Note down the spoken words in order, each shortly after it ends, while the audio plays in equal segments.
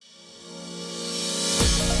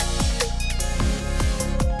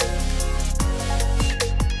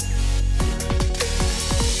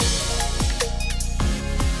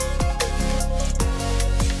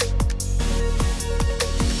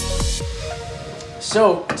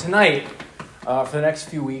So tonight, for the next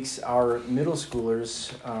few weeks, our middle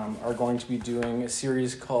schoolers are going to be doing a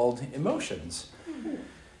series called Emotions.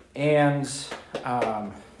 And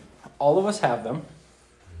all of us have them.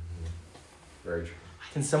 Very true.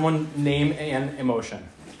 Can someone name an emotion?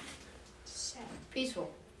 Sad.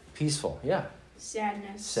 Peaceful. Peaceful, yeah.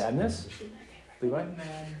 Sadness. Sadness? Levi?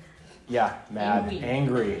 Mad. Yeah, mad.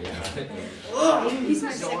 Angry. He's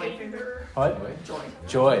my second favorite. What? Joy.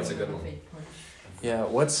 Joy. That's a good one. Yeah,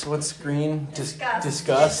 what's green? Disgust.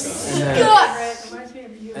 Disgust. And, Reminds me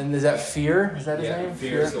of you. and is that fear? Is that his name?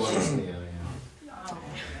 Fear is the one that's in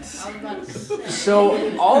the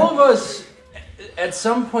So all of us, at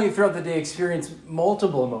some point throughout the day, experience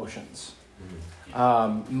multiple emotions.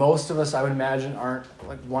 Most of us, I would imagine, aren't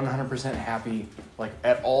like 100% happy like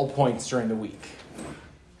at all points during the week.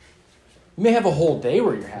 You may have a whole day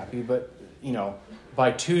where you're happy, but by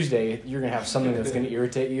Tuesday you're gonna have something that's gonna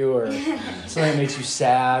irritate you or something that makes you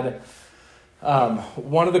sad.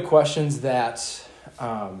 One of the questions that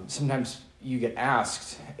sometimes you get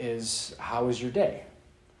asked is, "How was your day?"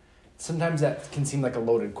 Sometimes that can seem like a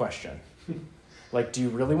loaded question. Like, do you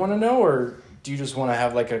really want to know, or do you just want to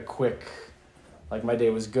have like a quick, like, my day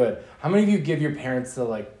was good? How many of you give your parents the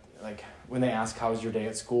like when they ask, "How was your day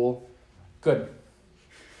at school?" Good.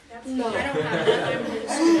 No. I don't have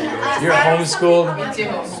that. You're homeschooled? Me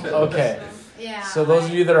too. Okay. Yeah. So those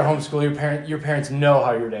of you that are homeschooled, your parents know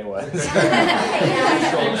how your day was.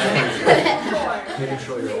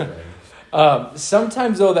 Control your own day.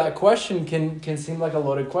 Sometimes, though, that question can seem like a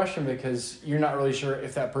loaded question because you're not really sure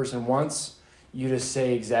if that person wants you to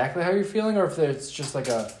say exactly how you're feeling or if it's just like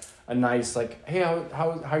a nice, like, "Hey,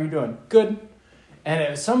 how are you doing?" Good. And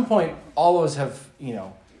at some point, all of us have,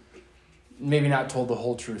 maybe not told the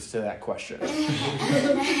whole truth to that question.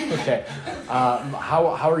 Okay.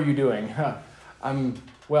 How are you doing? I'm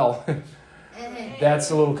well. That's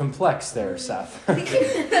a little complex there, Seth. Do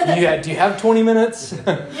you have 20 minutes?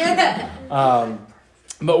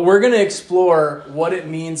 But we're going to explore what it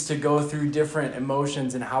means to go through different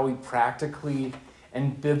emotions and how we practically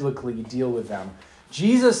and biblically deal with them.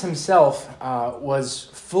 Jesus himself was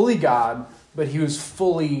fully God, but he was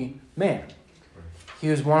fully man. He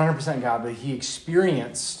was 100% God, but he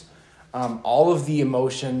experienced all of the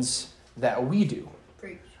emotions that we do.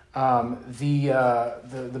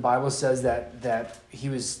 The Bible says that he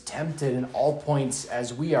was tempted in all points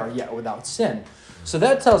as we are, yet without sin. So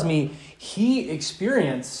that tells me he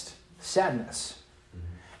experienced sadness.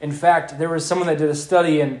 In fact, there was someone that did a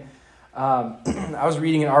study, and I was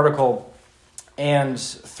reading an article, and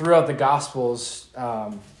throughout the Gospels,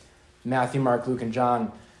 Matthew, Mark, Luke, and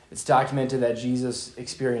John, it's documented that Jesus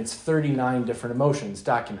experienced 39 different emotions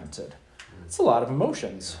documented. It's a lot of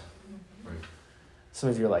emotions. Some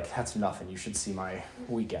of you are like, "That's nothing. You should see my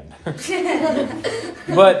weekend."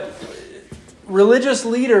 But religious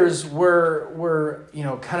leaders were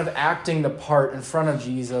kind of acting the part in front of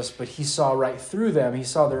Jesus, but he saw right through them. He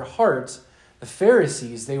saw their hearts. The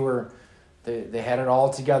Pharisees, they had it all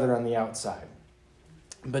together on the outside.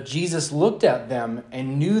 But Jesus looked at them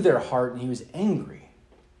and knew their heart, and he was angry.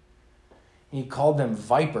 And he called them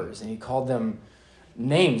vipers, and he called them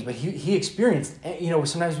names, but he experienced,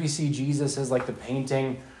 sometimes we see Jesus as like the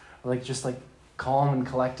painting, like just like calm and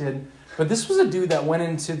collected. But this was a dude that went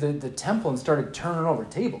into the temple and started turning over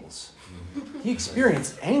tables. He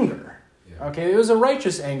experienced anger. Okay, it was a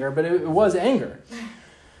righteous anger, but it was anger.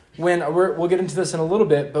 We'll get into this in a little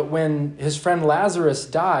bit, but when his friend Lazarus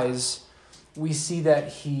dies, we see that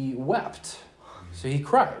he wept. So he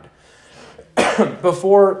cried.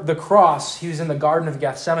 Before the cross, he was in the Garden of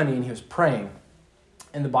Gethsemane and he was praying.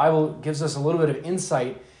 And the Bible gives us a little bit of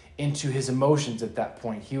insight into his emotions at that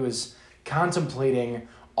point. He was contemplating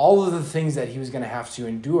all of the things that he was going to have to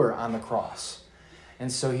endure on the cross.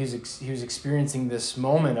 And so he was experiencing this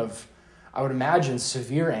moment of, I would imagine,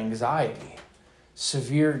 severe anxiety,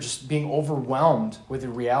 severe just being overwhelmed with the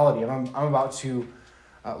reality of I'm about to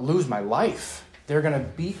lose my life. They're going to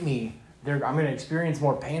beat me. I'm going to experience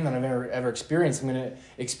more pain than I've ever experienced. I'm going to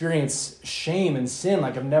experience shame and sin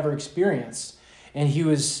like I've never experienced. And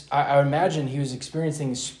I would imagine he was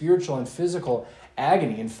experiencing spiritual and physical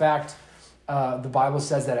agony. In fact, the Bible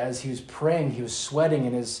says that as he was praying, he was sweating,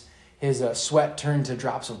 and his sweat turned to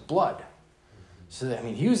drops of blood. So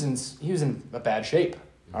he was in a bad shape.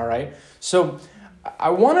 All right. So I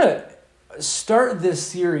want to start this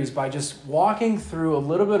series by just walking through a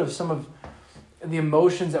little bit of some of the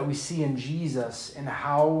emotions that we see in Jesus and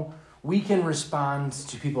how we can respond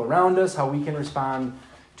to people around us, how we can respond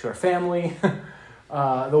to our family,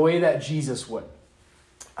 the way that Jesus would.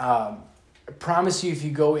 I promise you, if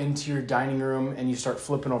you go into your dining room and you start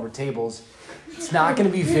flipping over tables, it's not going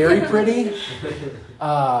to be very pretty.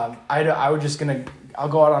 I'll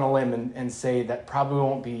go out on a limb and say that probably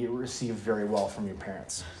won't be received very well from your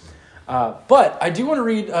parents. But I do want to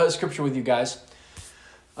read scripture with you guys.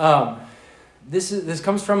 This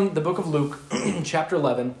comes from the book of Luke, chapter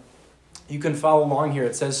 11. You can follow along here.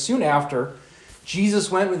 It says, "Soon after,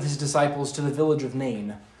 Jesus went with his disciples to the village of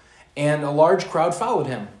Nain, and a large crowd followed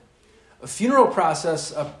him. A funeral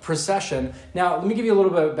procession. Now, let me give you a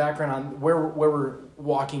little bit of background on where we're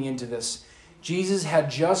walking into this. Jesus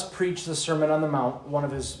had just preached the Sermon on the Mount, one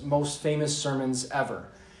of his most famous sermons ever.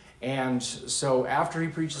 And so after he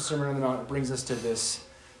preached the Sermon on the Mount, it brings us to this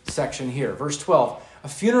section here. Verse 12, "A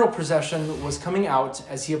funeral procession was coming out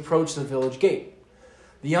as he approached the village gate.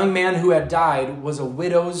 The young man who had died was a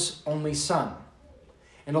widow's only son,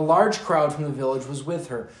 and a large crowd from the village was with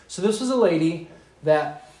her." So this was a lady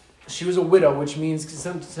that, she was a widow, which means,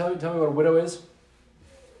 tell me what a widow is?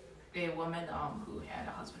 A woman who had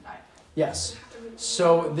a husband die. Yes.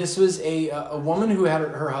 So this was a woman who had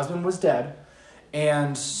her husband was dead,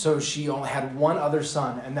 and so she only had one other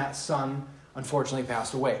son, and that son unfortunately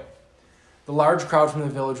passed away. The large crowd from the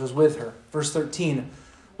village was with her. Verse 13,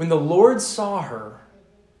 "When the Lord saw her,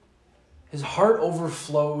 his heart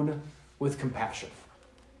overflowed with compassion.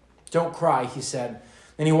 'Don't cry,' he said.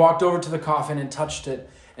 Then he walked over to the coffin and touched it,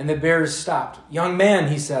 and the bearers stopped. 'Young man,'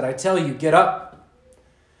 he said, 'I tell you, get up.'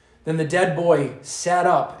 Then the dead boy sat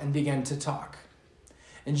up and began to talk.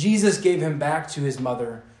 And Jesus gave him back to his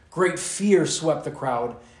mother. Great fear swept the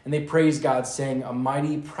crowd, and they praised God, saying, 'A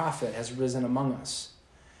mighty prophet has risen among us,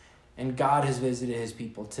 and God has visited his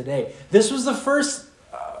people today.'" This was the first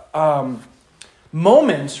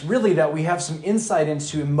moment, really, that we have some insight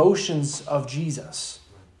into emotions of Jesus.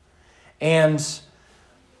 And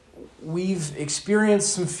we've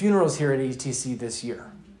experienced some funerals here at ATC this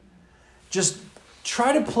year. Just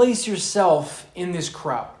try to place yourself in this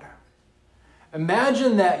crowd.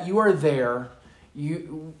 Imagine that you are there.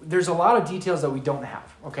 There's a lot of details that we don't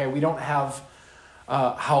have. Okay, we don't have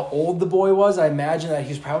how old the boy was. I imagine that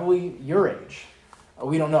he's probably your age.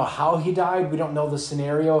 We don't know how he died. We don't know the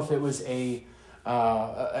scenario, if it was an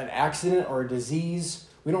accident or a disease.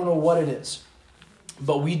 We don't know what it is.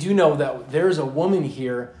 But we do know that there's a woman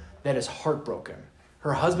here that is heartbroken.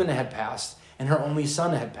 Her husband had passed, and her only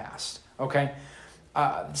son had passed. Okay?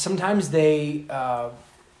 Sometimes they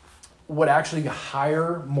would actually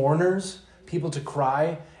hire mourners, people to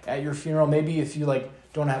cry at your funeral. Maybe if you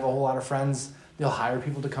don't have a whole lot of friends, they'll hire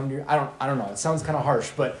people to come to your... I don't know. It sounds kind of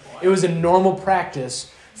harsh, but it was a normal practice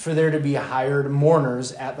for there to be hired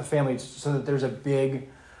mourners at the family so that there's a big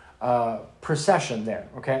procession there.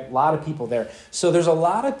 Okay? A lot of people there. So there's a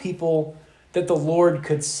lot of people that the Lord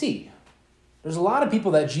could see. There's a lot of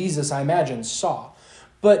people that Jesus, I imagine, saw.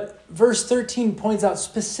 But verse 13 points out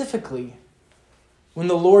specifically when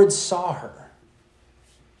the Lord saw her.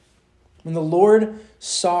 When the Lord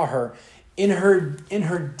saw her in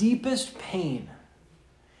her deepest pain,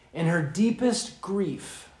 in her deepest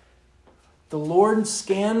grief, the Lord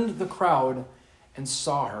scanned the crowd and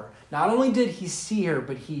saw her. Not only did he see her,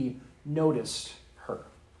 but he noticed her.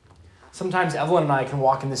 Sometimes Evelyn and I can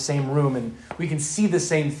walk in the same room and we can see the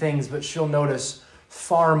same things, but she'll notice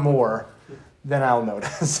far more than I'll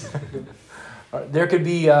notice. There could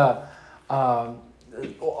be a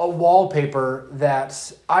wallpaper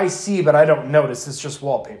that I see, but I don't notice. It's just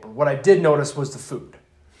wallpaper. What I did notice was the food.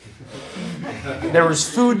 There was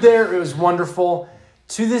food there. It was wonderful.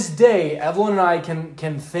 To this day, Evelyn and I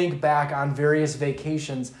can think back on various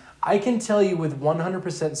vacations. I can tell you with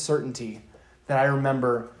 100% certainty that I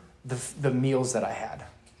remember the meals that I had.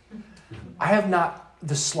 I have not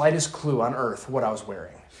the slightest clue on earth what I was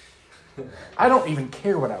wearing. I don't even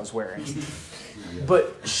care what I was wearing.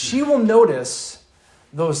 But she will notice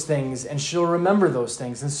those things and she'll remember those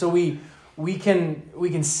things. And so we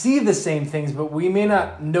can see the same things, but we may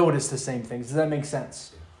not notice the same things. Does that make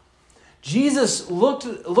sense? Jesus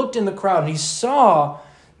looked in the crowd and he saw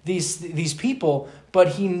these people, but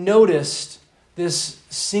he noticed this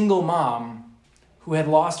single mom who had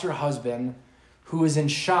lost her husband, who was in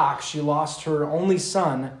shock. She lost her only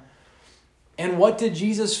son. And what did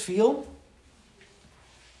Jesus feel?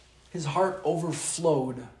 His heart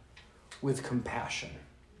overflowed with compassion.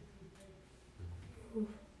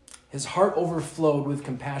 His heart overflowed with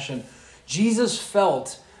compassion. Jesus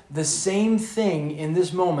felt the same thing in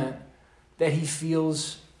this moment that he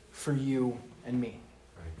feels for you and me.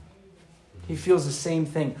 He feels the same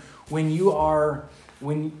thing. When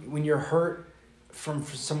you're hurt from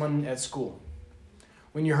someone at school,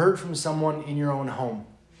 when you're hurt from someone in your own home,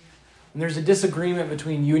 when there's a disagreement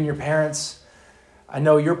between you and your parents, I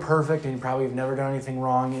know you're perfect and you probably have never done anything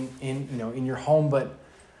wrong in your home, but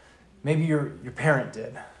maybe your parent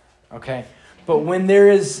did, okay? But when there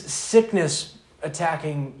is sickness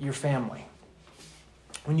attacking your family,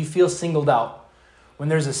 when you feel singled out, when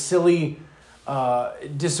there's a silly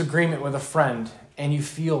disagreement with a friend and you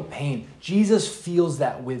feel pain, Jesus feels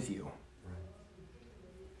that with you.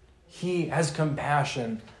 He has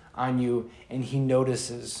compassion on you and he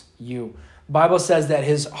notices you. The Bible says that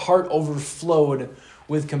his heart overflowed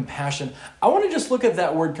with compassion. I want to just look at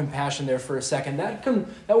that word compassion there for a second. That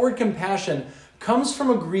word compassion comes from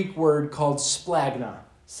a Greek word called splagna.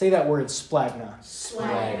 Say that word, splagna.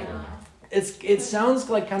 Splagna. It sounds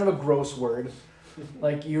like kind of a gross word.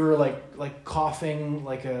 Like you were like coughing,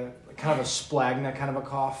 like a kind of a splagna kind of a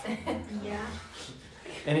cough.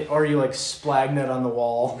 Yeah. Or you like splagna on the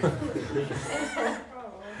wall.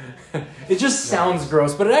 It just sounds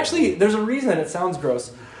gross, but there's a reason it sounds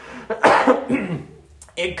gross.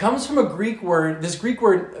 It comes from a Greek word. This Greek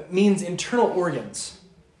word means internal organs.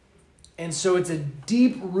 And so it's a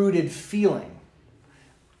deep-rooted feeling.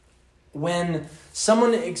 When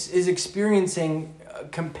someone is experiencing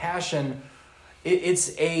compassion,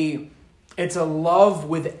 it's a love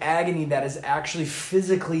with agony that is actually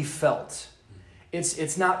physically felt.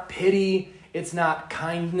 It's not pity, it's not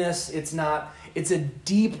kindness, it's a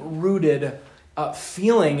deep-rooted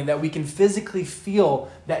feeling that we can physically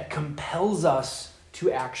feel that compels us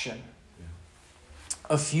to action.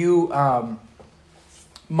 A few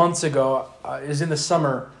months ago, it was in the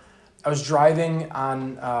summer, I was driving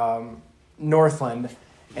on Northland,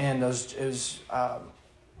 and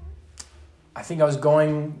I think I was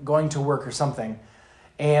going to work or something,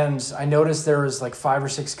 and I noticed there was like 5 or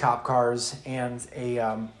 6 cop cars and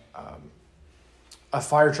a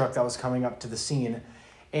fire truck that was coming up to the scene,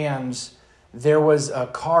 and there was a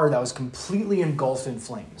car that was completely engulfed in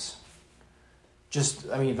flames.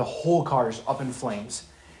 The whole car is up in flames.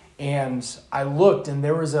 And I looked, and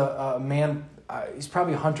there was a man, he's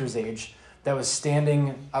probably Hunter's age, that was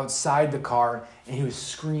standing outside the car, and he was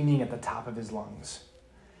screaming at the top of his lungs.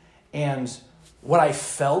 And what I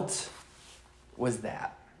felt was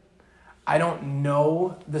that. I don't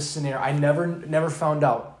know the scenario. I never found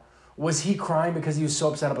out. Was he crying because he was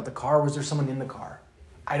so upset about the car? Was there someone in the car?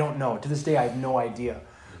 I don't know. To this day, I have no idea.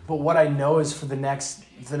 But what I know is for the next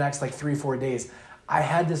like 3-4 days, I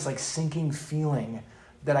had this like sinking feeling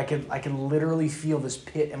that I could literally feel this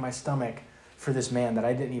pit in my stomach for this man that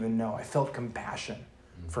I didn't even know. I felt compassion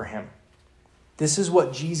for him. This is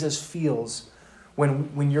what Jesus feels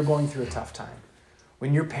when you're going through a tough time.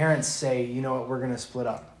 When your parents say, you know what, we're going to split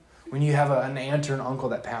up. When you have an aunt or an uncle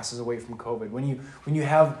that passes away from COVID. When you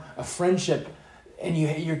have a friendship and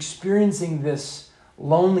you're experiencing this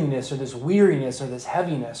loneliness or this weariness or this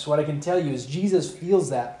heaviness, what I can tell you is Jesus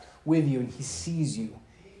feels that with you, and he sees you.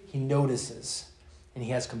 He notices, and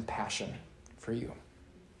he has compassion for you.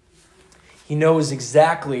 He knows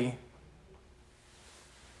exactly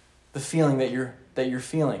the feeling that you're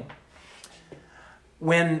feeling.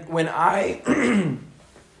 When I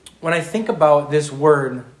when I think about this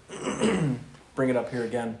word, bring it up here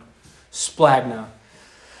again, splagna,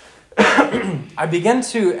 I begin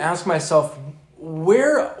to ask myself,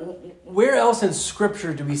 where else in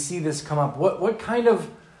Scripture do we see this come up? What kind of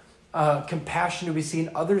compassion do we see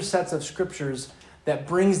in other sets of Scriptures that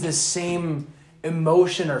brings this same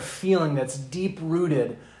emotion or feeling that's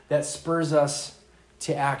deep-rooted, that spurs us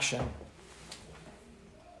to action?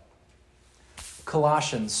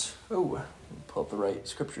 Colossians. Oh, let me pull up the right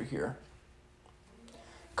Scripture here.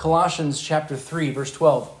 Colossians chapter 3, verse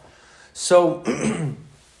 12. So,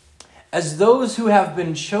 as those who have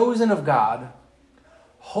been chosen of God,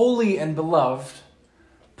 holy and beloved,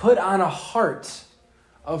 put on a heart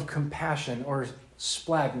of compassion, or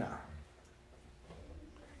splagna,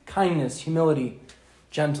 kindness, humility,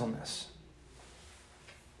 gentleness.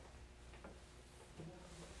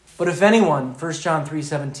 But if anyone, 1 John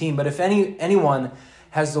 3:17, but if anyone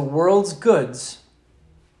has the world's goods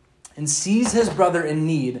and sees his brother in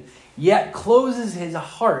need, yet closes his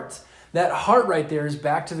heart, that heart right there is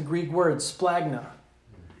back to the Greek word, splagna,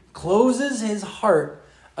 closes his heart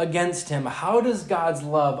against him, how does God's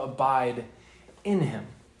love abide in him?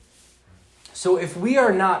 So if we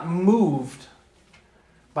are not moved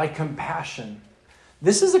by compassion,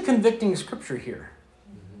 this is a convicting scripture here.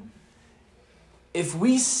 If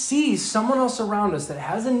we see someone else around us that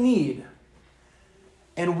has a need,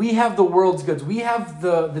 and we have the world's goods, we have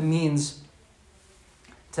the means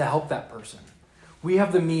to help that person. We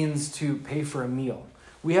have the means to pay for a meal.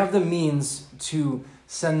 We have the means to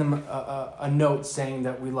send them a note saying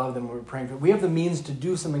that we love them, we're praying for them. We have the means to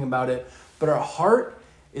do something about it, but our heart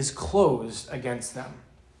is closed against them.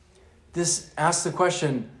 This asks the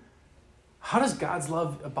question, how does God's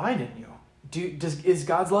love abide in you? Is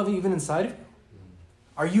God's love even inside of you?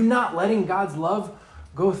 Are you not letting God's love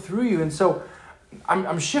go through you? And so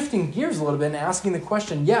I'm shifting gears a little bit and asking the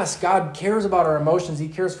question, yes, God cares about our emotions. He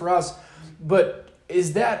cares for us. But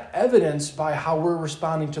is that evidenced by how we're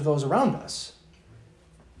responding to those around us?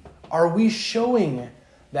 Are we showing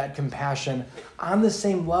that compassion on the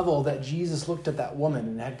same level that Jesus looked at that woman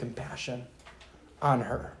and had compassion on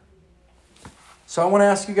her? So I want to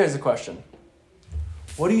ask you guys a question.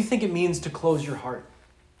 What do you think it means to close your heart?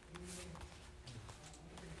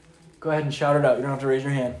 Go ahead and shout it out. You don't have to raise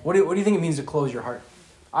your hand. What do you think it means to close your heart?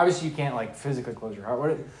 Obviously, you can't physically close your heart.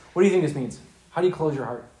 What do you think this means? How do you close your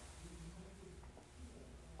heart?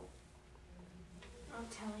 Not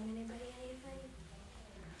telling anybody anything.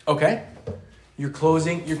 Okay. You're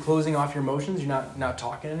closing off your emotions. You're not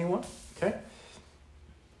talking to anyone. Okay.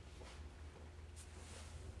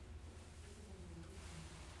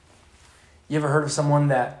 You ever heard of someone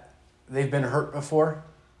that they've been hurt before?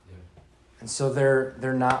 And so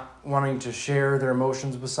they're not wanting to share their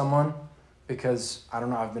emotions with someone because, I don't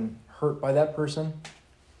know, I've been hurt by that person.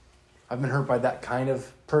 I've been hurt by that kind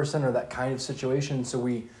of person or that kind of situation. So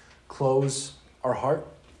we close our heart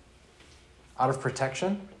out of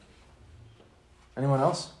protection. Anyone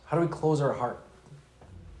else? How do we close our heart?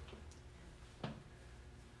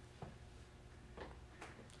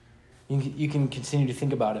 You can continue to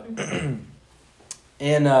think about it.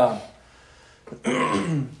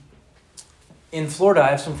 In Florida,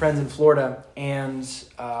 I have some friends in Florida, and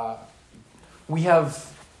we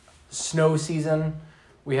have snow season,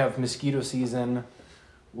 we have mosquito season,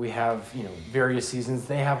 we have various seasons.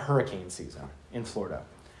 They have hurricane season in Florida.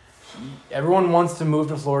 Everyone wants to move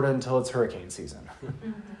to Florida until it's hurricane season.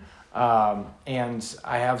 And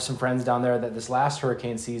I have some friends down there that this last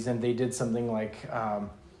hurricane season, they did something like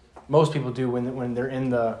most people do when they're in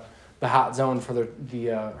the hot zone for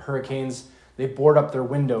the hurricanes. They board up their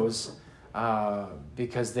windows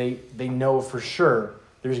because they know for sure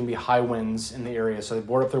there's going to be high winds in the area. So they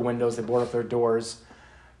board up their windows, they board up their doors.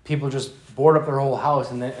 People just board up their whole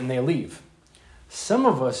house and they leave. Some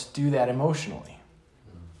of us do that emotionally,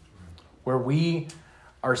 where we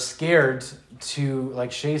are scared to,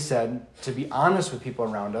 like Shay said, to be honest with people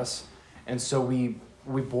around us. And so we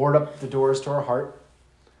board up the doors to our heart.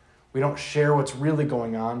 We don't share what's really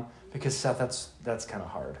going on because, Seth, that's kind of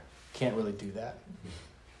hard. Can't really do that.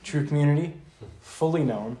 True community, fully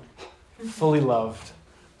known, fully loved,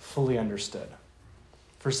 fully understood.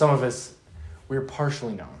 For some of us, we're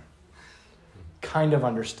partially known, kind of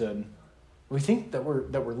understood. We think that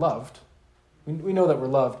we're loved. We know that we're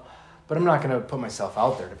loved, but I'm not going to put myself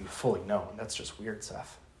out there to be fully known. That's just weird,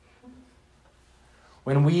 Seth.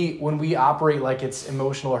 When we operate like it's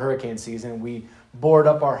emotional hurricane season, we board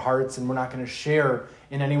up our hearts and we're not going to share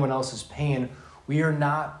in anyone else's pain, we are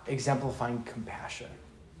not exemplifying compassion.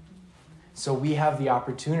 So we have the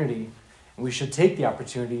opportunity, and we should take the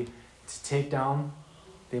opportunity to take down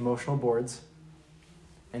the emotional boards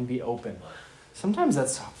and be open. Sometimes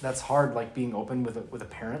that's hard, like being open with a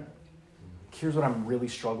parent. Here's what I'm really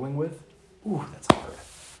struggling with. Ooh, that's hard.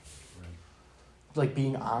 Like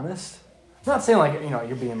being honest. I'm not saying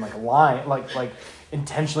you're being lying, like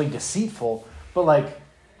intentionally deceitful, but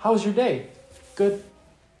how's your day? Good.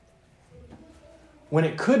 When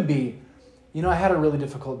it could be, I had a really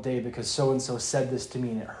difficult day because so-and-so said this to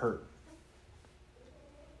me and it hurt.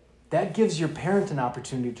 That gives your parent an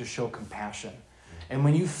opportunity to show compassion. And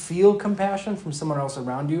when you feel compassion from someone else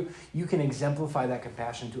around you, you can exemplify that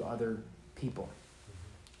compassion to other people.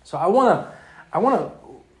 So I want to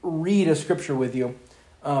read a scripture with you.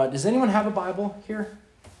 Does anyone have a Bible here?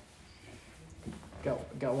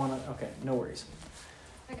 Got one? Okay, no worries.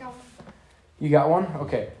 I got one. You got one?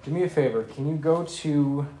 Okay, do me a favor. Can you go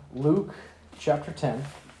to Luke chapter 10?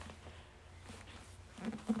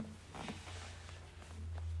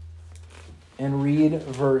 And read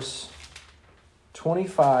verse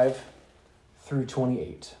 25 through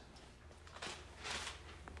 28.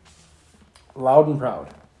 Loud and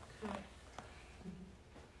proud.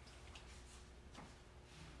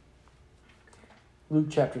 Luke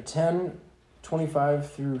chapter 10,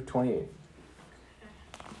 25 through 28.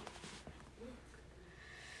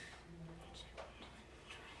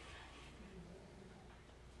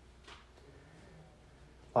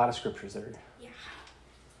 A lot of scriptures there. Yeah.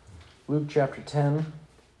 Luke chapter 10,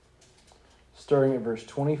 starting at verse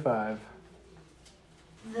 25.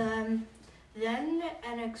 Then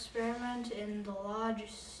an experiment in the lodge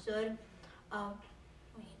stood up.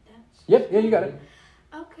 Wait, that's... Yep, yeah, you got it.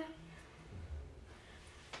 Okay.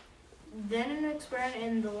 Then an expert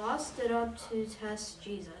in the law stood up to test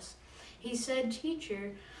Jesus. He said,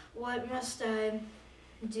 "Teacher, what must I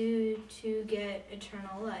do to get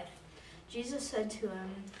eternal life?" Jesus said to him,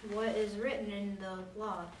 "What is written in the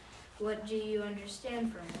law? What do you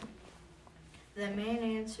understand from it?" The man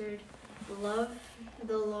answered, "Love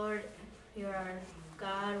the Lord your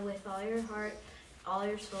God with all your heart, all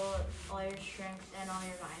your soul, all your strength, and all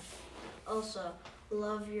your mind. Also,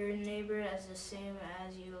 love your neighbor as the same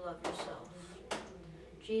as you love yourself."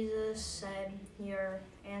 Jesus said, "Your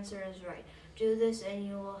answer is right. Do this and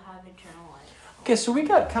you will have eternal life." Okay, so we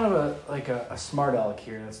got kind of a smart aleck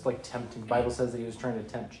here that's like tempting. The Bible says that he was trying to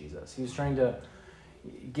tempt Jesus. He was trying to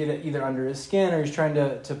get it either under his skin or he's trying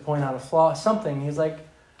to point out a flaw, something. He's like,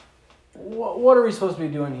 what are we supposed to be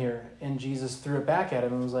doing here? And Jesus threw it back at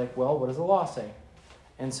him and was like, well, what does the law say?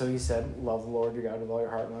 And so he said, love the Lord your God with all your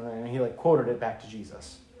heart. And he quoted it back to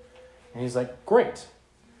Jesus. And he's like, great.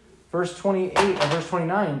 Verse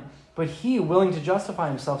 29, but he, willing to justify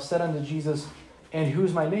himself, said unto Jesus, and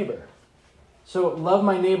who's my neighbor? So love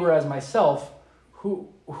my neighbor as myself.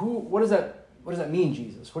 What does that mean,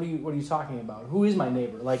 Jesus? What are you talking about? Who is my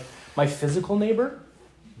neighbor? Like my physical neighbor?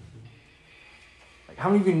 Like how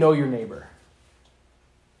many of you know your neighbor?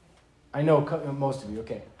 I know most of you.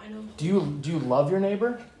 Okay. I know. Do you love your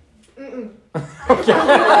neighbor? Mm-mm.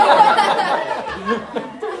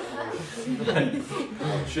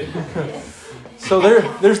 So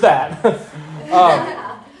there's that.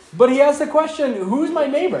 But he asked the question, who's my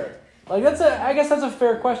neighbor? Like I guess that's a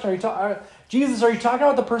fair question. Jesus, are you talking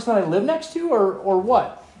about the person that I live next to or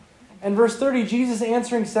what? And verse 30, Jesus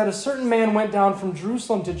answering said, a certain man went down from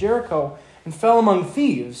Jerusalem to Jericho and fell among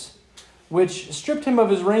thieves, which stripped him of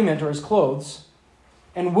his raiment or his clothes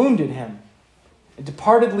and wounded him and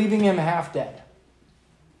departed, leaving him half dead.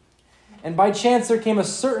 And by chance there came a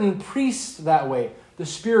certain priest that way, the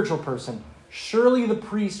spiritual person. Surely the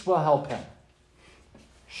priest will help him.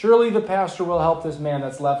 Surely the pastor will help this man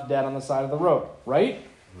that's left dead on the side of the road, right?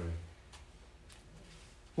 Right.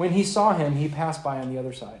 When he saw him, he passed by on the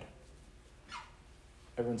other side.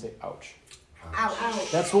 Everyone say, ouch. Ouch.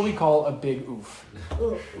 Ouch. That's what we call a big oof.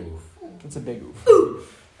 Oof. It's a big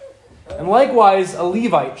oof. And likewise, a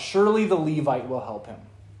Levite, surely the Levite will help him.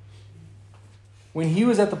 When he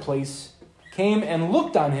was at the place, came and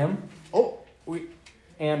looked on him,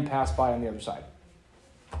 and passed by on the other side.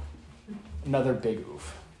 Another big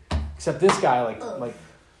oof. Except this guy, like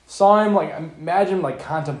saw him, like imagine, like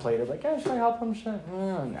contemplated, like, should I help him?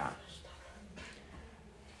 Nah.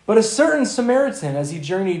 But a certain Samaritan, as he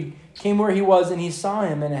journeyed, came where he was, and he saw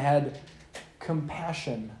him and had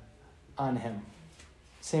compassion on him.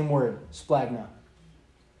 Same word, splagna.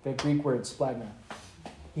 The Greek word, splagna.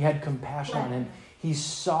 He had compassion on him. He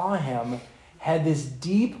saw him, had this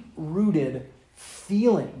deep-rooted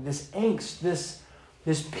feeling, this angst, this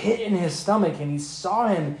pit in his stomach, and he saw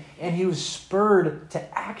him, and he was spurred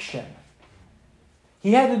to action.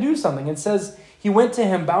 He had to do something. It says he went to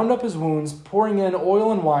him, bound up his wounds, pouring in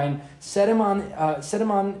oil and wine, set him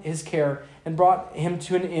on his care, and brought him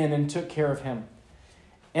to an inn and took care of him.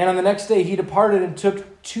 And on the next day he departed and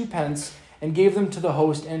took 2 pence and gave them to the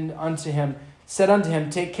host, and said unto him,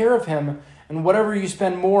 take care of him, and whatever you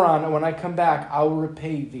spend more on, when I come back, I will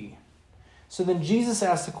repay thee. So then Jesus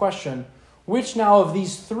asked the question, which now of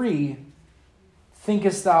these 3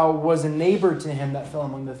 thinkest thou was a neighbor to him that fell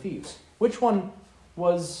among the thieves? Which one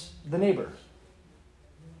was the neighbor?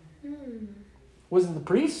 Was it the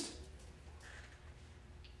priest?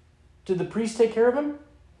 Did the priest take care of him?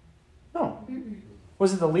 No. Mm-mm.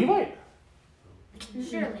 Was it the Levite?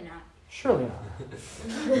 Surely not. Surely not.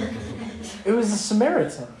 It was the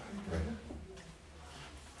Samaritan.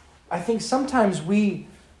 I think sometimes we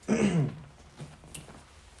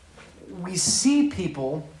see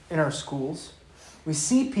people in our schools. We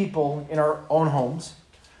see people in our own homes.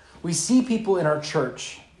 We see people in our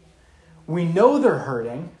church. We know they're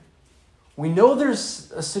hurting. We know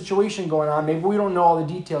there's a situation going on. Maybe we don't know all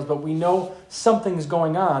the details, but we know something's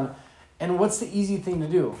going on. And what's the easy thing to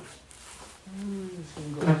do?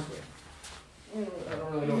 I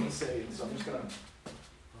don't really know what to say, so I'm just going to...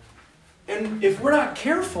 And if we're not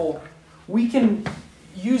careful, we can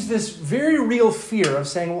use this very real fear of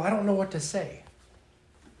saying, well, I don't know what to say.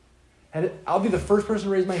 And I'll be the first person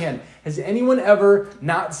to raise my hand. Has anyone ever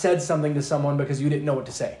not said something to someone because you didn't know what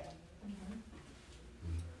to say?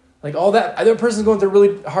 Like all that other person's going through a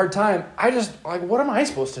really hard time. What am I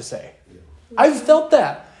supposed to say? I've felt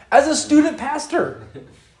that as a student pastor.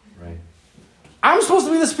 Right. I'm supposed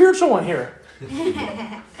to be the spiritual one here.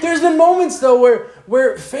 There's been moments though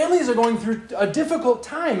where families are going through a difficult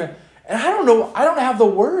time, and I don't know. I don't have the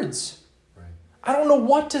words. Right. I don't know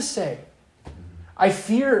what to say. I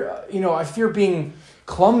fear being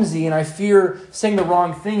clumsy, and I fear saying the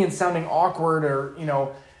wrong thing and sounding awkward, or,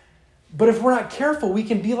 but if we're not careful, we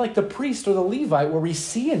can be like the priest or the Levite, where we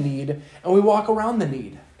see a need and we walk around the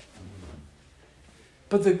need.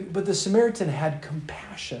 But the Samaritan had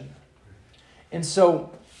compassion. And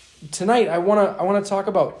so tonight I want to talk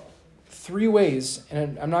about 3 ways,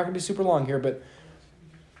 and I'm not going to be super long here, but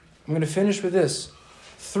I'm going to finish with this.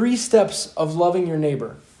 3 steps of loving your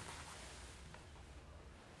neighbor.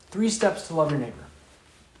 3 steps to love your neighbor.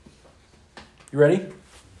 You ready?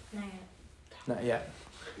 Not yet. Not yet.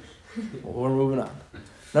 Well, we're moving on.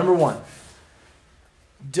 Number 1,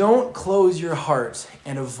 don't close your heart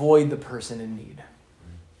and avoid the person in need.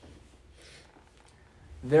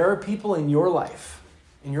 There are people in your lives.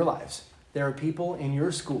 There are people in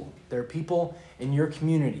your school. There are people in your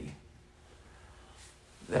community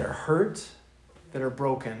that are hurt, that are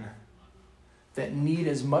broken, that need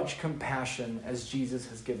as much compassion as Jesus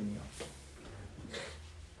has given you.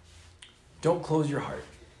 Don't close your heart.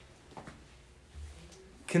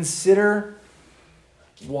 Consider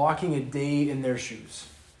walking a day in their shoes.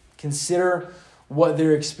 Consider what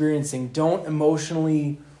they're experiencing. Don't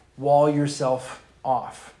emotionally wall yourself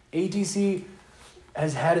off. ATC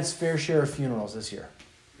has had its fair share of funerals this year.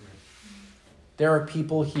 There are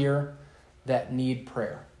people here that need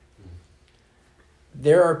prayer.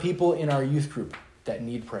 There are people in our youth group that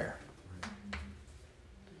need prayer.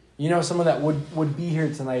 Someone that would be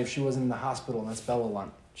here tonight if she wasn't in the hospital, and that's Bella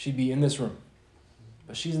Lunt. She'd be in this room.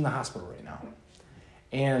 But she's in the hospital right now.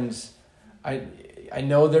 And I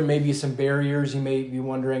know there may be some barriers. You may be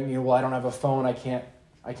wondering, well, I don't have a phone. I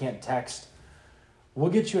can't text.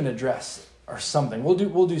 We'll get you an address or something.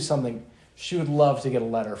 We'll do something. She would love to get a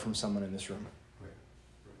letter from someone in this room.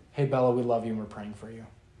 Hey, Bella, we love you and we're praying for you.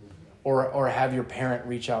 Or have your parent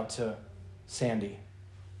reach out to Sandy.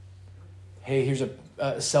 Hey, here's a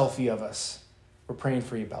selfie of us. We're praying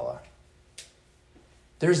for you, Bella.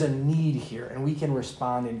 There's a need here, and we can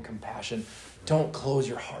respond in compassion. Don't close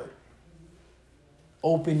your heart.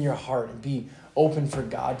 Open your heart and be open for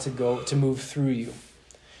God to move through you.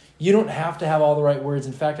 You don't have to have all the right words.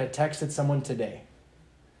 In fact, I texted someone today,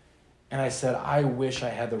 and I said, I wish I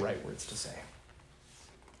had the right words to say.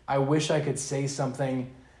 I wish I could say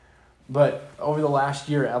something, but over the last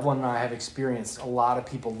year, Evelyn and I have experienced a lot of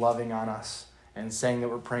people loving on us and saying that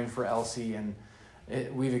we're praying for Elsie, and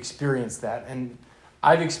we've experienced that. And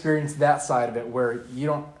I've experienced that side of it where you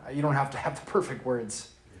don't have to have the perfect words.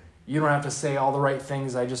 You don't have to say all the right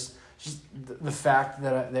things. Just the fact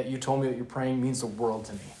that you told me that you're praying means the world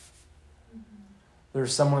to me.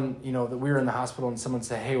 There's someone, that we were in the hospital and someone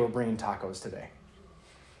said, hey, we're bringing tacos today.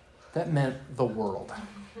 That meant the world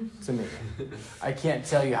to me. I can't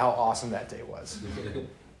tell you how awesome that day was.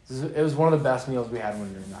 It was one of the best meals we had when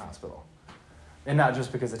we were in the hospital. And not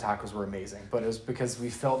just because the tacos were amazing, but it was because we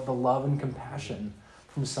felt the love and compassion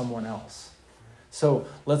from someone else. So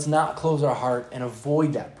let's not close our heart and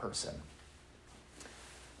avoid that person.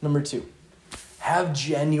 Number 2, have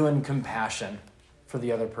genuine compassion for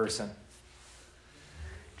the other person.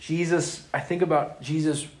 I think about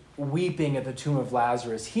Jesus weeping at the tomb of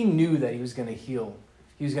Lazarus. He knew that he was going to heal.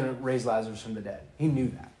 He was going to raise Lazarus from the dead. He knew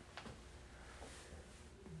that.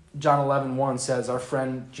 John 11:1 says, our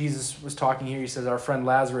friend, Jesus was talking here, he says, our friend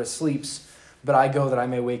Lazarus sleeps, but I go that I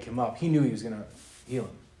may wake him up. He knew he was going to heal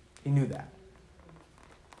him. He knew that.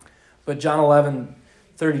 But John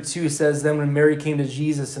 11:32 says, then when Mary came to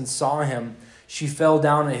Jesus and saw him, she fell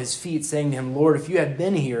down at his feet, saying to him, Lord, if you had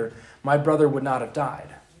been here, my brother would not have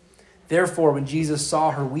died. Therefore, when Jesus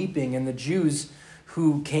saw her weeping, and the Jews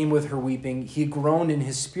who came with her weeping, he groaned in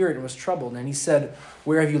his spirit and was troubled. And he said,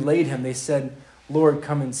 where have you laid him? They said, Lord,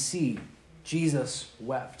 come and see. Jesus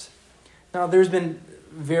wept. Now, there's been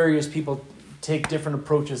various people take different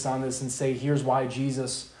approaches on this and say, here's why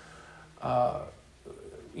Jesus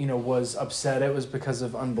was upset. It was because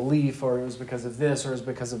of unbelief, or it was because of this, or it was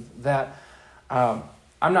because of that.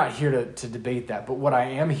 I'm not here to debate that, but what I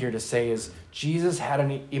am here to say is Jesus had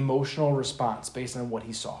an emotional response based on what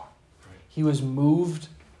he saw. Right. He was moved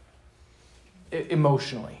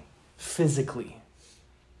emotionally, physically.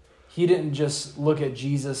 He didn't just look at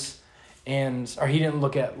Jesus or he didn't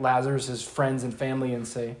look at Lazarus' friends and family and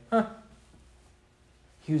say, huh.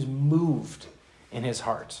 He was moved in his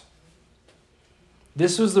heart.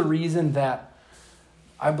 This was the reason that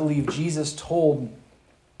I believe Jesus told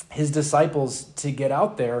his disciples to get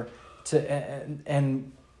out there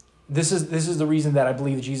and this is the reason that I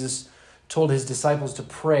believe Jesus told his disciples to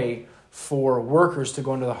pray for workers to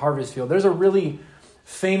go into the harvest field. There's a really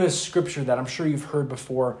famous scripture that I'm sure you've heard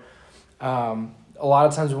before. A a lot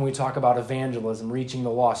of times when we talk about evangelism, reaching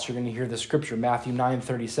the lost, you're going to hear the scripture, Matthew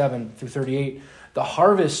 9:37 through 38. The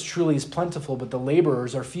harvest truly is plentiful, but the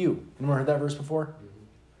laborers are few. Anyone heard that verse before?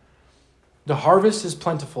 The harvest is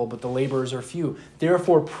plentiful, but the laborers are few.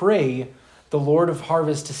 Therefore, pray the Lord of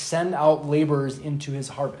harvest to send out laborers into his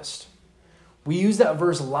harvest. We use that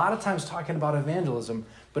verse a lot of times talking about evangelism,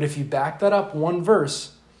 but if you back that up one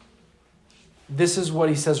verse, this is what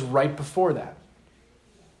he says right before that.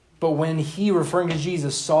 But when he, referring to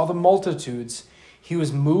Jesus, saw the multitudes, he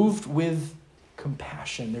was moved with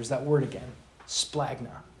compassion. There's that word again,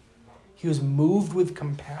 splagna. He was moved with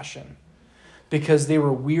compassion because they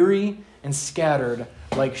were weary and scattered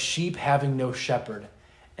like sheep having no shepherd.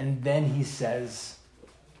 And then he says,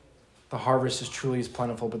 the harvest is truly as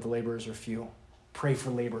plentiful, but the laborers are few. Pray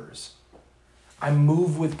for laborers. I'm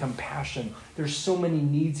moved with compassion. There's so many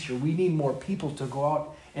needs here. We need more people to go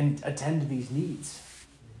out and attend to these needs.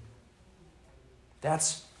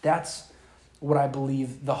 That's what I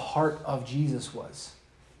believe the heart of Jesus was.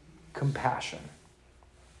 Compassion.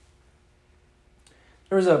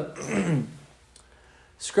 There's a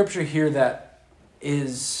scripture here that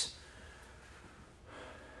is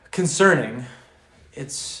concerning.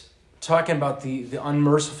 It's talking about the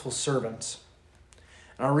unmerciful servant.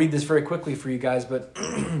 And I'll read this very quickly for you guys, but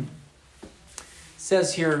it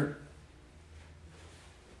says here,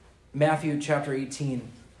 Matthew chapter 18,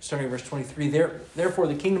 starting verse 23, Therefore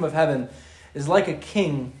the kingdom of heaven is like a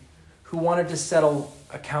king who wanted to settle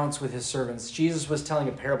accounts with his servants. Jesus was telling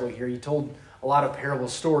a parable here. He told a lot of parable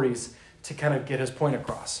stories to kind of get his point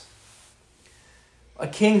across. A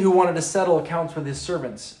king who wanted to settle accounts with his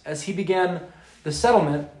servants. As he began the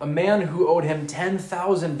settlement, a man who owed him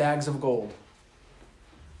 10,000 bags of gold,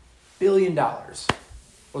 $1 billion,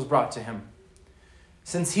 was brought to him.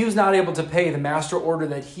 Since he was not able to pay, the master ordered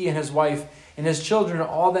that he and his wife and his children,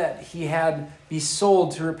 all that he had, be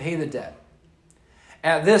sold to repay the debt.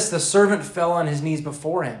 At this, the servant fell on his knees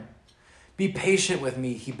before him. Be patient with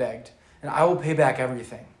me, he begged, and I will pay back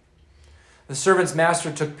everything. The servant's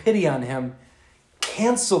master took pity on him,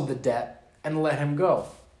 canceled the debt, and let him go.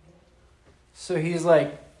 So he's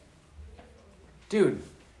like, dude,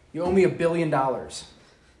 you owe me $1 billion.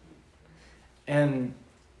 And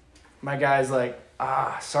my guy's like,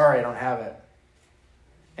 sorry, I don't have it.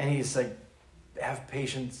 And he's like, have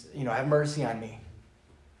patience, have mercy on me.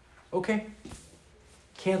 Okay.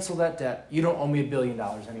 Cancel that debt. You don't owe me $1 billion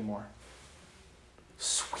anymore.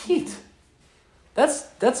 Sweet. That's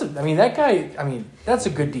a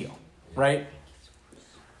good deal, right?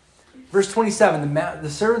 Verse 27, the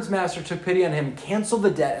servant's master took pity on him, canceled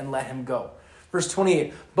the debt, and let him go. Verse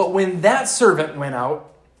 28, but when that servant went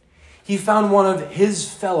out, he found one of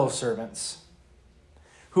his fellow servants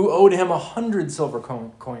who owed him 100 silver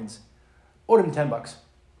coins. Owed him $10.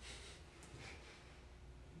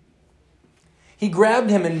 He grabbed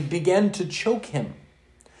him and began to choke him.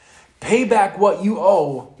 Pay back what you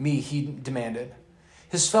owe me, he demanded.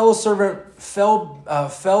 His fellow servant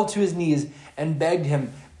fell to his knees and begged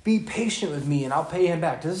him, be patient with me and I'll pay him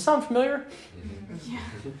back. Does this sound familiar? Yeah.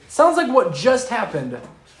 Sounds like what just happened.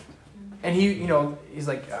 And he's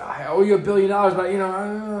like, I owe you $1 billion,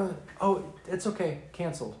 but it's okay,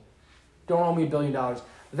 canceled. Don't owe me $1 billion.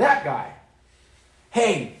 That guy,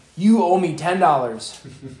 hey, you owe me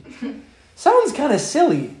 $10. Sounds kind of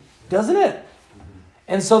silly, doesn't it?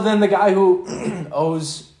 And so then the guy who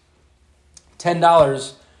owes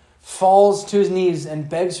 $10 falls to his knees and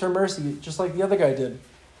begs for mercy, just like the other guy did.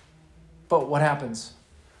 But what happens?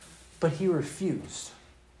 But he refused.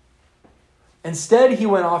 Instead, he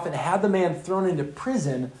went off and had the man thrown into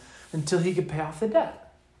prison until he could pay off the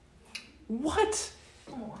debt. What?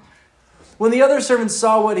 When the other servants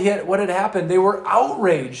saw what had happened, they were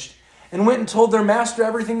outraged and went and told their master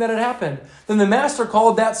everything that had happened. Then the master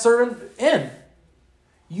called that servant in.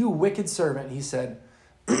 You wicked servant, he said,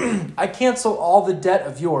 I cancel all the debt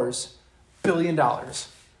of yours, $1 billion,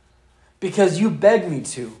 because you begged me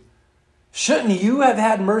to. Shouldn't you have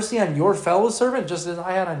had mercy on your fellow servant just as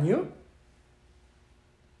I had on you?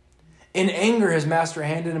 In anger, his master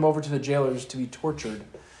handed him over to the jailers to be tortured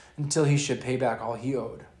until he should pay back all he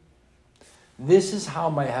owed. This is how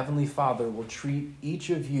my heavenly Father will treat each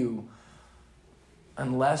of you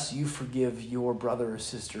unless you forgive your brother or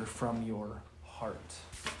sister from your heart.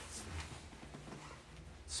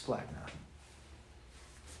 Splagna.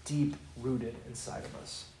 Deep rooted inside of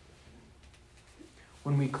us.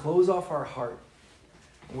 When we close off our heart,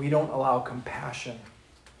 we don't allow compassion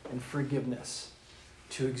and forgiveness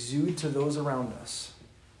to exude to those around us,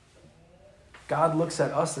 God looks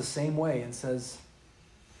at us the same way and says,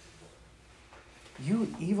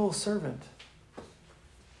 you evil servant,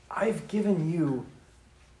 I've given you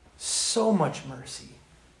so much mercy,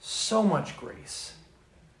 so much grace,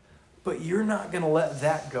 but you're not going to let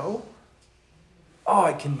that go? Oh,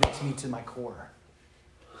 it convicts me to my core.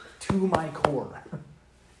 To my core.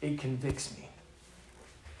 It convicts me.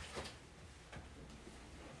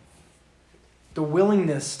 The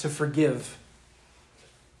willingness to forgive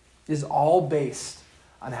is all based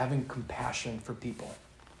on having compassion for people.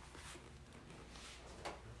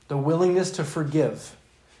 The willingness to forgive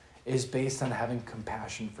is based on having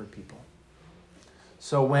compassion for people.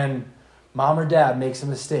 So when mom or dad makes a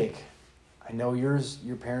mistake, I know your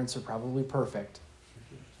parents are probably perfect,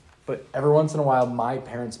 but every once in a while, my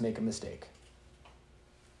parents make a mistake.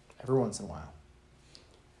 Every once in a while.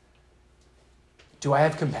 Do I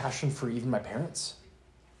have compassion for even my parents?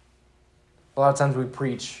 A lot of times we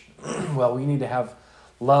preach, well, we need to have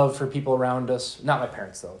love for people around us. Not my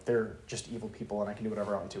parents, though. They're just evil people, and I can do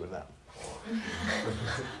whatever I want to with them.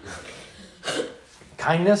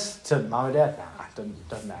 Kindness to mom and dad? Nah,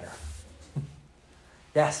 doesn't matter.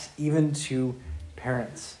 Yes, even to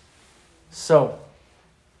parents. So,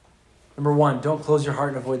 number 1, don't close your heart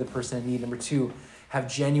and avoid the person in need. Number 2, have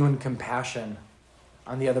genuine compassion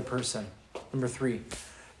on the other person. Number 3,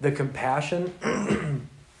 the compassion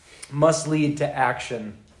must lead to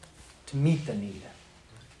action to meet the need.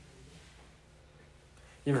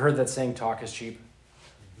 You ever heard that saying, talk is cheap?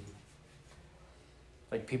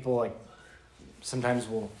 Like people sometimes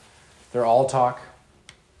they're all talk,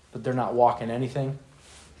 but they're not walking anything.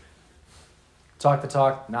 Talk the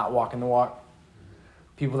talk, not walking the walk.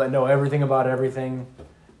 People that know everything about everything,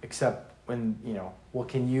 except when, well,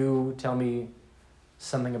 can you tell me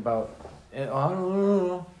something about it? I don't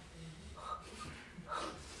know.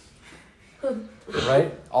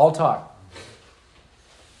 Right? All talk.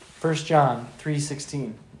 1 John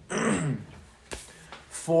 3:16.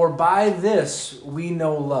 For by this we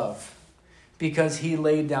know love, because he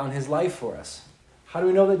laid down his life for us. How do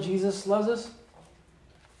we know that Jesus loves us?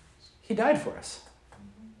 He died for us.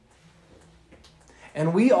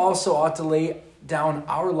 And we also ought to lay down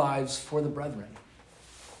our lives for the brethren,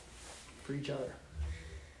 for each other.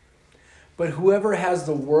 But whoever has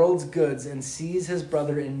the world's goods and sees his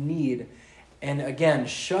brother in need, and again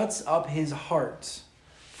shuts up his heart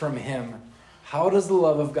from him, how does the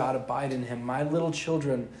love of God abide in him? My little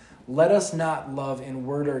children, let us not love in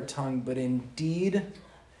word or tongue, but in deed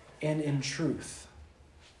and in truth.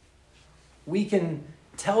 We can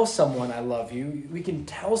tell someone, I love you. We can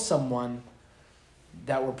tell someone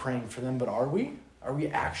that we're praying for them, but are we? Are we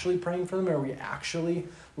actually praying for them? Are we actually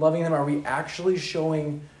loving them? Are we actually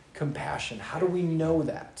showing compassion? How do we know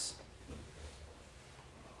that?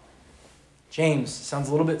 James sounds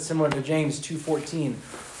a little bit similar to James 2:14.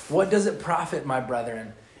 What does it profit, my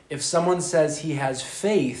brethren, if someone says he has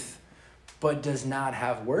faith but does not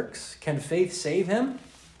have works? Can faith save him?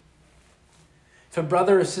 If a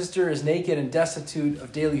brother or sister is naked and destitute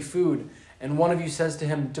of daily food, and one of you says to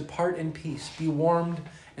him, depart in peace, be warmed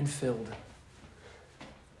and filled,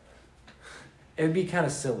 it would be kind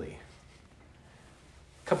of silly.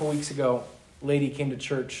 A couple weeks ago, a lady came to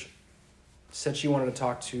church, said she wanted to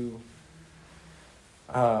talk to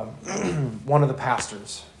one of the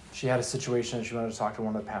pastors. She had a situation and she wanted to talk to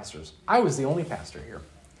one of the pastors. I was the only pastor here.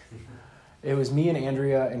 It was me and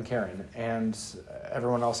Andrea and Karen, and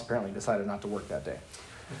everyone else apparently decided not to work that day.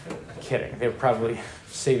 Kidding. They were probably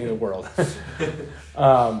saving the world.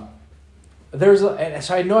 So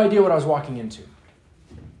I had no idea what I was walking into.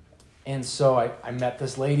 And so I met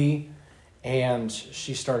this lady, and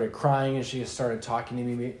she started crying, and she started talking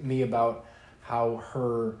to me about how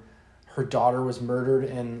her daughter was murdered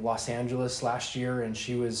in Los Angeles last year, and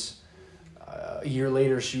she was, a year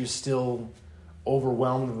later, she was still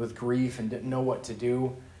overwhelmed with grief and didn't know what to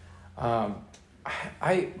do.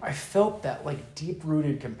 I felt that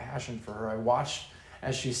deep-rooted compassion for her. I watched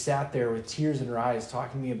as she sat there with tears in her eyes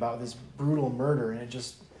talking to me about this brutal murder, and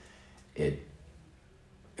it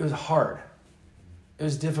was hard. It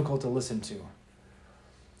was difficult to listen to.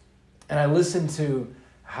 And I listened to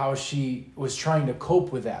how she was trying to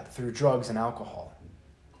cope with that through drugs and alcohol.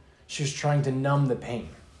 She was trying to numb the pain.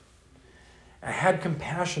 I had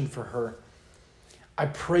compassion for her. I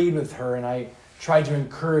prayed with her, and I tried to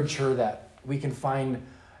encourage her that we can find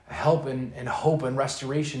help and hope and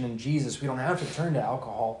restoration in Jesus. We don't have to turn to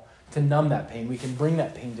alcohol to numb that pain. We can bring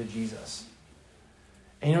that pain to Jesus.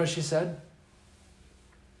 And you know what she said?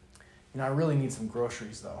 I really need some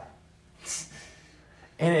groceries, though.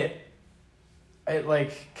 And it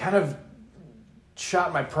kind of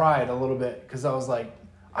shot my pride a little bit, because I was like,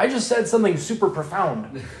 I just said something super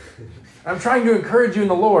profound. I'm trying to encourage you in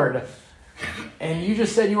the Lord. and you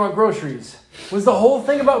just said you want groceries. Was the whole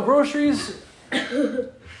thing about groceries?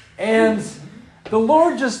 And the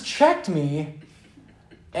Lord just checked me,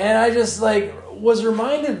 and I just was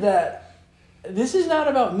reminded that this is not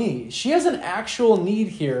about me. She has an actual need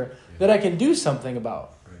here that I can do something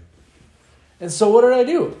about. Right. And so what did I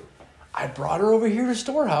do? I brought her over here to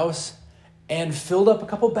Storehouse and filled up a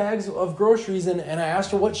couple bags of groceries, and I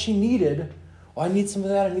asked her what she needed. Oh, I need some of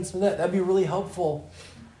that, I need some of that. That'd be really helpful.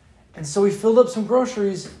 And so we filled up some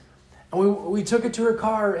groceries, and we took it to her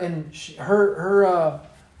car, and her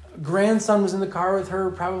grandson was in the car with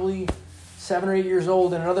her, probably 7 or 8 years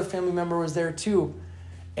old, and another family member was there too.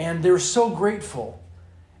 And they were so grateful.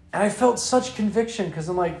 And I felt such conviction because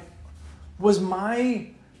I'm like, was my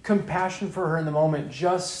compassion for her in the moment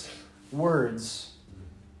just words?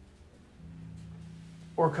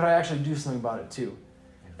 Or could I actually do something about it too?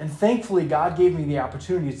 And thankfully, God gave me the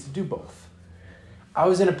opportunities to do both. I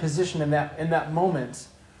was in a position in that moment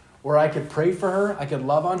where I could pray for her, I could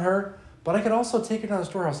love on her, but I could also take her down to the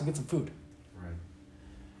Storehouse and get some food. Right.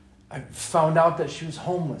 I found out that she was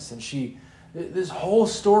homeless, and this whole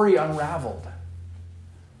story unraveled.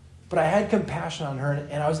 But I had compassion on her,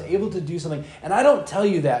 and I was able to do something. And I don't tell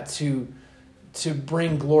you that to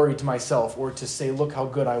bring glory to myself or to say, look how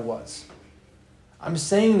good I was. I'm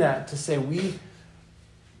saying that to say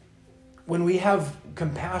when we have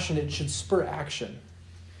compassion, it should spur action.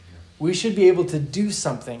 We should be able to do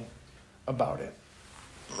something about it.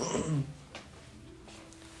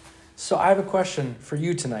 So I have a question for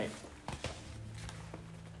you tonight.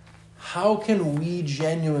 How can we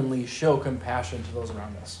genuinely show compassion to those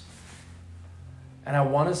around us? And I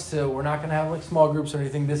want us to, we're not going to have small groups or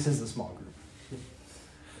anything. This is a small group.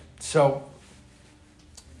 So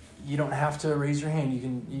you don't have to raise your hand.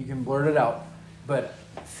 You can blurt it out. But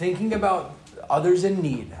thinking about others in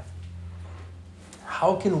need,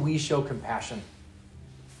 how can we show compassion?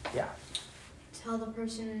 Yeah. Tell the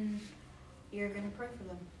person you're going to pray for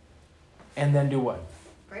them. And then do what?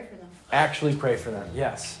 Pray for them. Actually pray for them,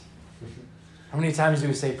 yes. How many times do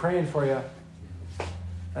we say praying for you?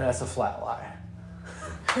 And that's a flat lie.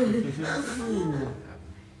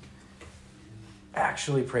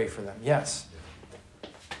 Actually pray for them, yes.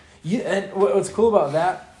 And what's cool about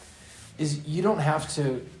that is you don't have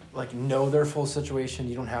to know their full situation.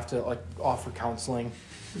 You don't have to offer counseling.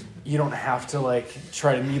 You don't have to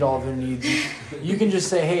try to meet all of their needs. You can just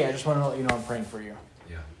say, hey, I just want to let you know I'm praying for you.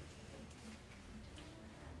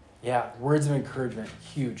 Yeah, words of encouragement,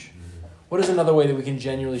 huge. Mm-hmm. What is another way that we can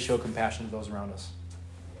genuinely show compassion to those around us?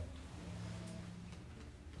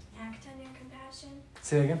 Act on your compassion.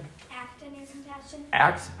 Say that again? Act on your compassion.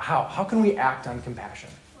 Act? How? How can we act on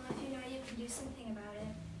compassion? Well, if you know you can do something about it,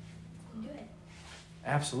 then do it.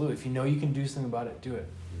 Absolutely. If you know you can do something about it, do it.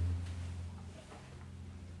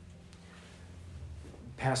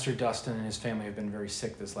 Pastor Dustin and his family have been very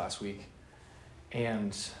sick this last week.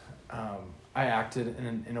 And I acted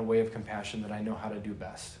in a way of compassion that I know how to do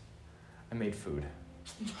best. I made food.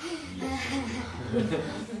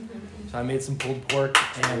 So I made some pulled pork,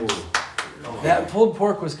 and that pulled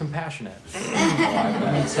pork was compassionate.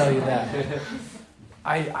 Let me tell you that.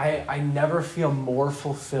 I never feel more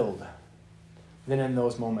fulfilled than in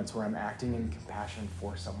those moments where I'm acting in compassion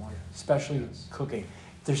for someone, especially cooking.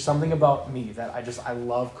 If there's something about me that I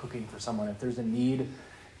love cooking for someone. If there's a need,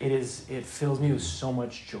 it fills me with so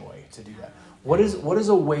much joy to do that. What is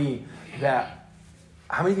a way that,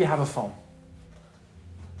 how many of you have a phone?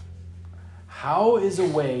 How is a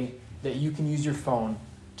way that you can use your phone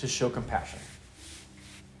to show compassion?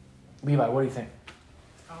 Levi, what do you think?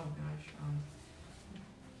 Oh gosh,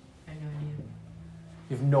 I have no idea.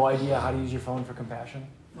 You have no idea how to use your phone for compassion?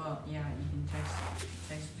 Well, yeah, you can text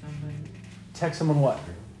somebody. Text someone what?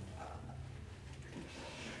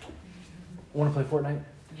 Want to play Fortnite?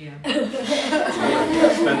 Yeah.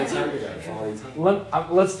 Spending time together, quality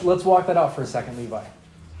time. Let's walk that out for a second, Levi.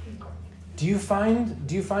 Do you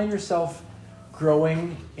find yourself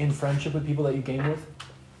growing in friendship with people that you game with?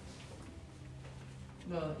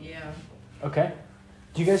 Well, yeah. Okay.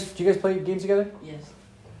 Do you guys play games together? Yes.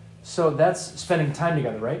 So that's spending time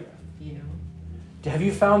together, right? Yeah. Have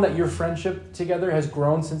you found that your friendship together has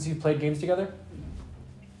grown since you played games together?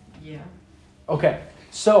 Yeah. Okay.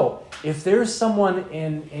 So if there's someone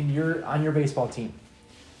on your baseball team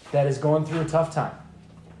that is going through a tough time,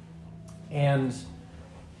 and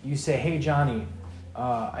you say, "Hey, Johnny,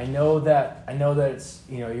 I know that it's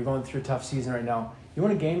you're going through a tough season right now. You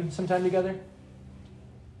want to game sometime together?"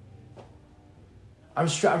 I'm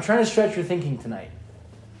trying to stretch your thinking tonight.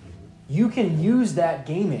 You can use that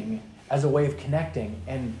gaming as a way of connecting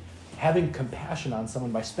and having compassion on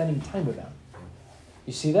someone by spending time with them.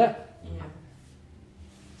 You see that? Yeah.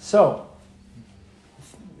 So,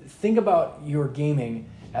 think about your gaming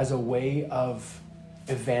as a way of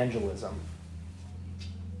evangelism.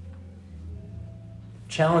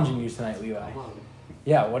 Challenging you tonight, Levi.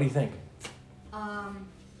 Yeah, what do you think?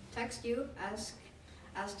 Text you, ask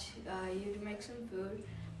you to make some food,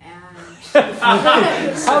 and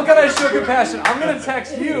How can I show compassion? I'm going to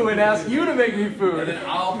text you and ask you to make me food. And then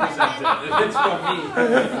I'll present it. It's from me.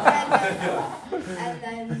 and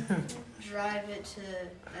then drive it to,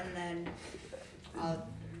 and then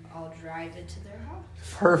I'll drive it to their house.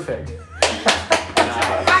 Perfect.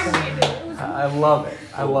 I love it.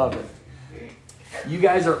 I love it. You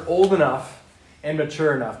guys are old enough and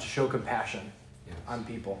mature enough to show compassion on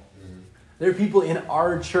people. There are people in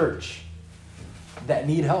our church that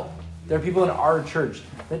need help. There are people in our church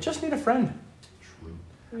that just need a friend.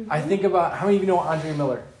 I think about, how many of you know Andrea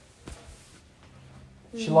Miller?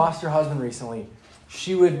 She lost her husband recently.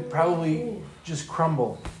 She would probably just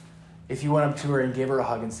crumble if you went up to her and gave her a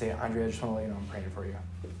hug and say, Andrea, I just want to let you know I'm praying for you.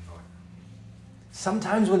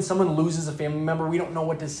 Sometimes when someone loses a family member, we don't know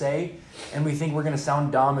what to say, and we think we're going to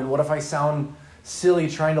sound dumb, and what if I sound silly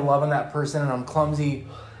trying to love on that person and I'm clumsy?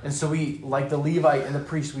 And so we, like the Levite and the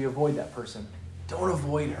priest, we avoid that person. Don't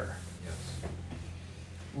avoid her. Yes.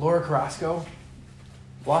 Laura Carrasco,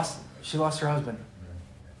 she lost her husband.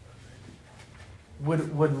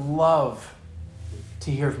 Would love to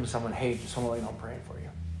hear from someone, hey, just want to let you know I'm praying for you.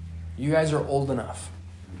 You guys are old enough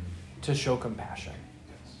to show compassion.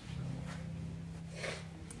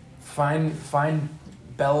 Find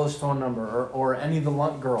Bella's phone number or any of the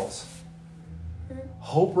Lunt girls.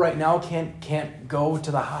 Hope right now can't go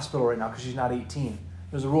to the hospital right now because she's not 18.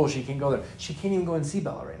 There's a rule, she can't go there. She can't even go and see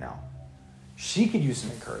Bella right now. She could use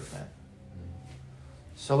some encouragement.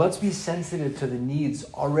 So let's be sensitive to the needs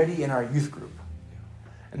already in our youth group.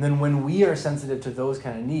 And then when we are sensitive to those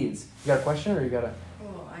kind of needs, you got a question or you got a...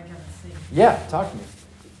 Oh, I got a thing. Yeah, talk to me.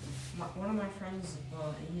 One of my friends,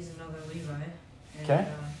 well, he's another Levi. And, Okay.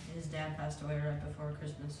 His dad passed away right before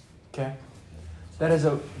Christmas. Okay. That is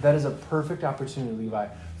a perfect opportunity, Levi,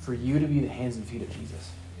 for you to be the hands and feet of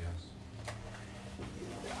Jesus.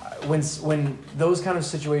 Yes. When those kind of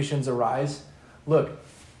situations arise, look,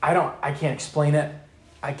 I can't explain it.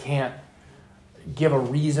 I can't give a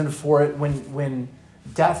reason for it. When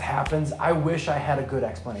death happens, I wish I had a good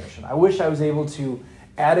explanation. I wish I was able to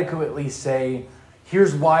adequately say,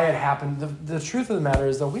 here's why it happened. The truth of the matter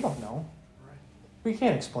is, though, we don't know. We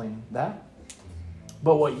can't explain that.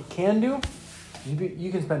 But what you can do,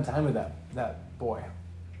 you can spend time with that boy.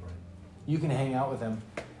 You can hang out with him,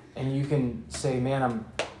 and you can say, man,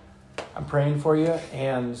 I'm praying for you,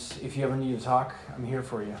 and if you ever need to talk, I'm here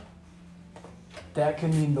for you. That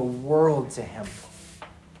can mean the world to him.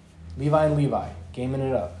 Levi and Levi, gaming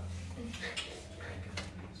it up.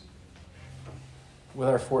 With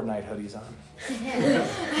our Fortnite hoodies on.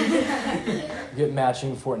 Get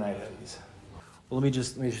matching Fortnite hoodies. Well, let me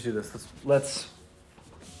just do this. Let's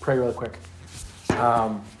pray really quick.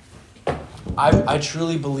 I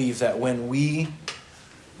truly believe that when we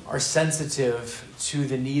are sensitive to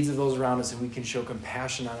the needs of those around us and we can show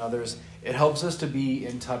compassion on others, it helps us to be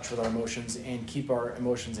in touch with our emotions and keep our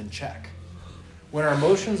emotions in check. When our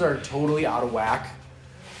emotions are totally out of whack,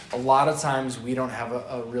 a lot of times we don't have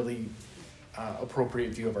a really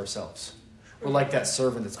appropriate view of ourselves. We're like that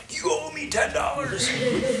servant that's like, you owe me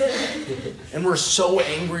 $10. And we're so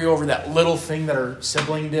angry over that little thing that our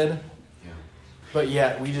sibling did. Yeah. But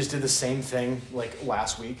yet we just did the same thing like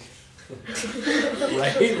last week.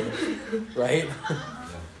 Right? Right?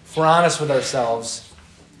 If we're honest with ourselves,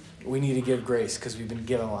 we need to give grace because we've been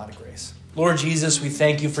given a lot of grace. Lord Jesus, we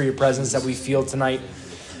thank you for your presence that we feel tonight.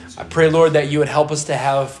 I pray, Lord, that you would help us to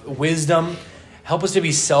have wisdom, help us to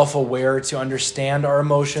be self-aware, to understand our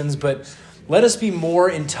emotions, but let us be more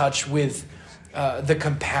in touch with the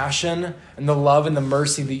compassion and the love and the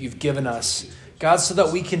mercy that you've given us, God, so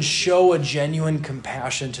that we can show a genuine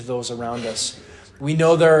compassion to those around us. We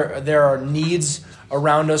know there are needs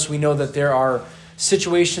around us. We know that there are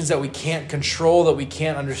situations that we can't control, that we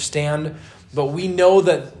can't understand, but we know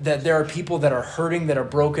that there are people that are hurting, that are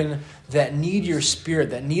broken, that need your spirit,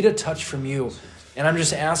 that need a touch from you. And I'm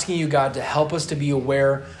just asking you, God, to help us to be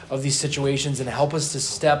aware of these situations and help us to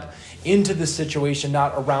step into the situation,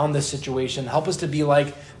 not around the situation. Help us to be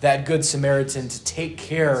like that Good Samaritan, to take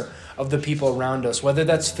care of the people around us, whether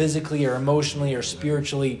that's physically or emotionally or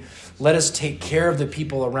spiritually. Let us take care of the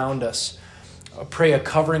people around us. I pray a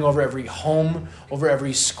covering over every home, over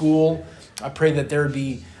every school. I pray that there would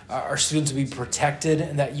be our students would be protected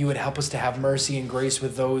and that you would help us to have mercy and grace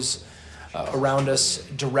with those around us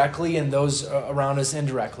directly and those around us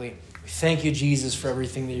indirectly. We thank you, Jesus, for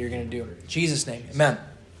everything that you're going to do. In Jesus' name, amen.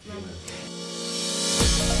 Amen.